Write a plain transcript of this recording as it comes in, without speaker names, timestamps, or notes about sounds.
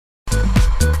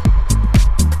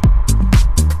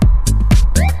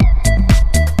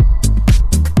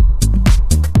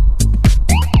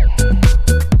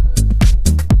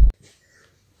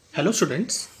Hello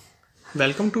students,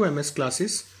 welcome to MS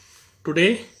classes.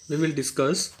 Today we will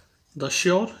discuss the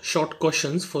short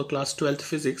questions for class 12th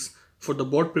physics for the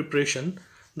board preparation,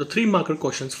 the 3-marker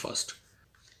questions first.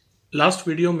 Last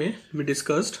video mein we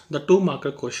discussed the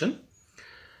 2-marker question.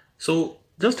 So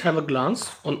just have a glance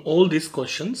on all these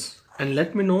questions and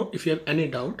let me know if you have any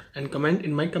doubt and comment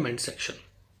in my comment section.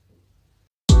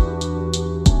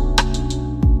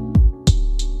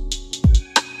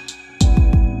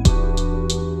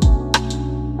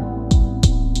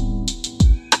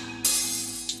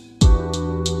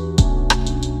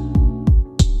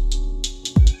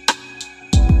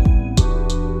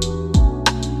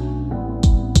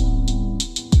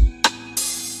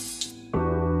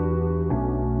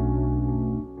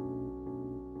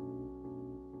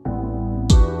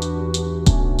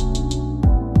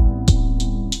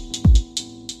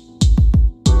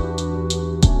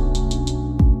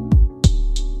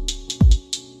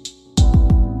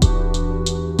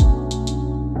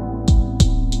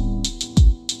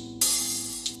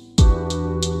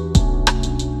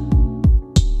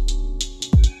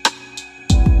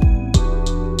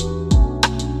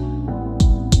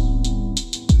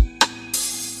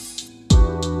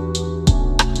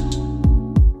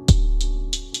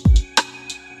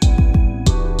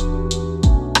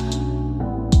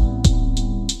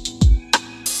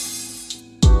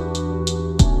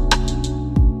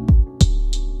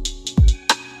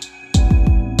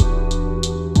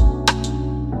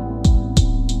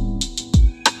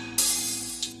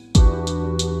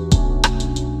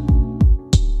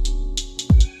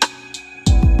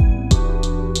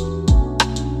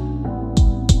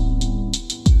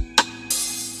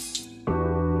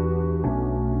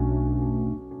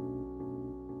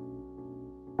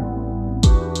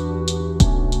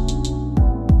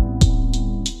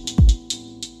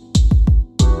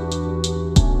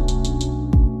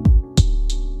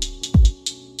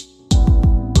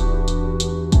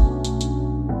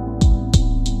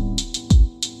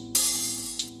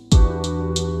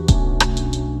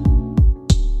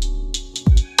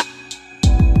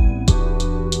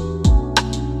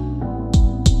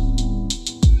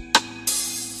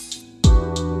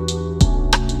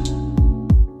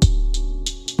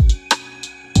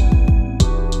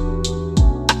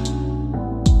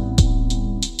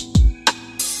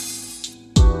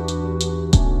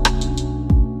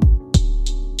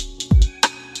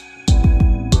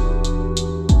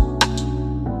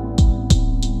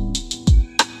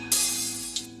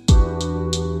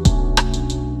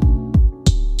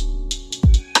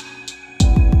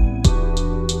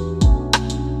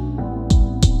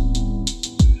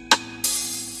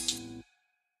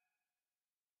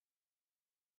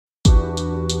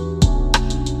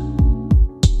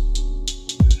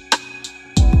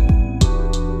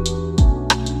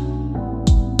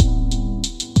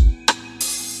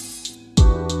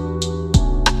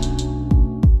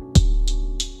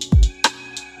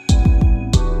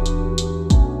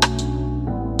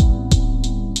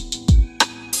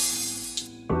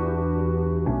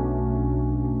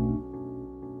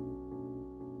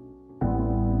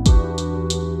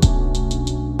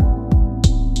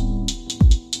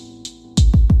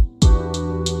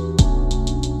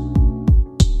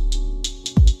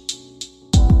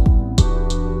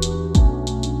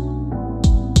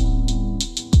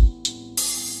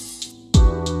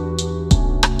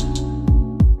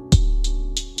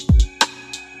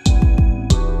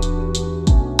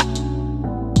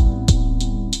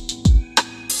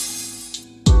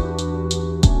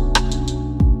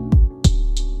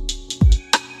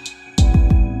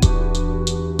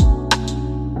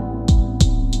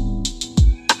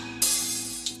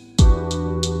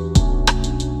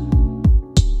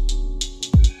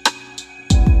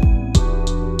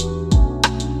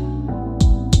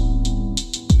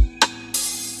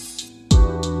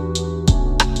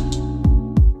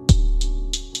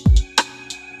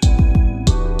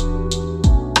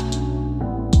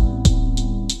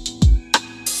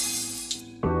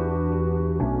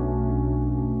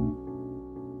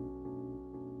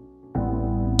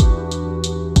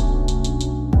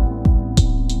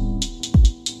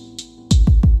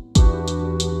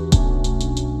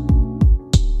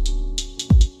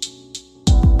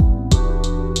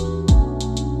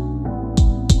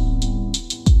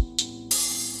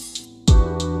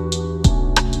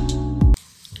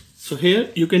 So here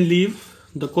you can leave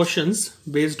the questions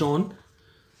based on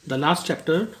the last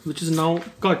chapter, which is now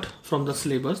cut from the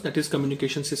syllabus, that is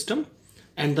communication system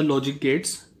and the logic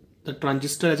gates, the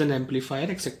transistor as an amplifier,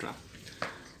 etc.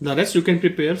 The rest you can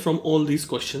prepare from all these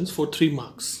questions for 3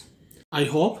 marks. I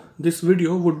hope this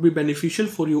video would be beneficial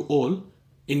for you all.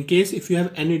 In case if you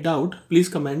have any doubt, please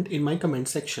comment in my comment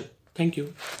section. Thank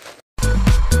you.